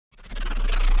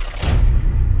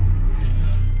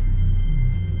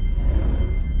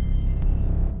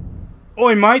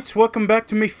Oi mates, welcome back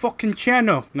to me fucking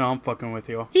channel. No, I'm fucking with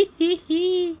you.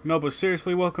 No, but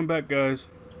seriously, welcome back guys.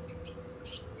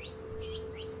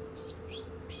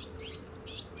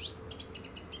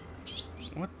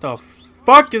 What the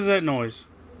fuck is that noise?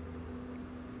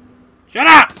 Shut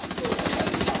up!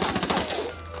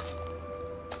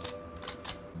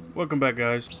 Welcome back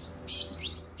guys.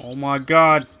 Oh my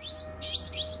god.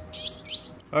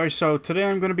 Alright, so today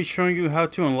I'm going to be showing you how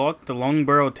to unlock the long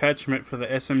barrel attachment for the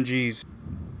SMGs.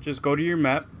 Just go to your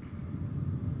map.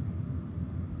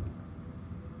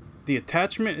 The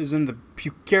attachment is in the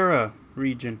Pucara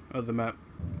region of the map.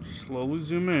 Slowly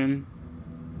zoom in.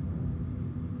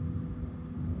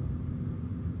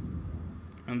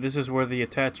 And this is where the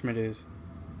attachment is.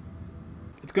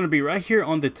 It's going to be right here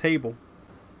on the table.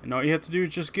 And all you have to do is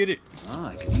just get it.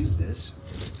 Ah, I can use this.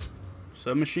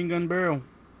 Submachine gun barrel.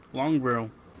 Long barrel.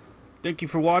 Thank you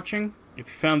for watching. If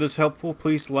you found this helpful,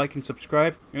 please like and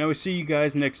subscribe. And I will see you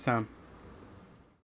guys next time.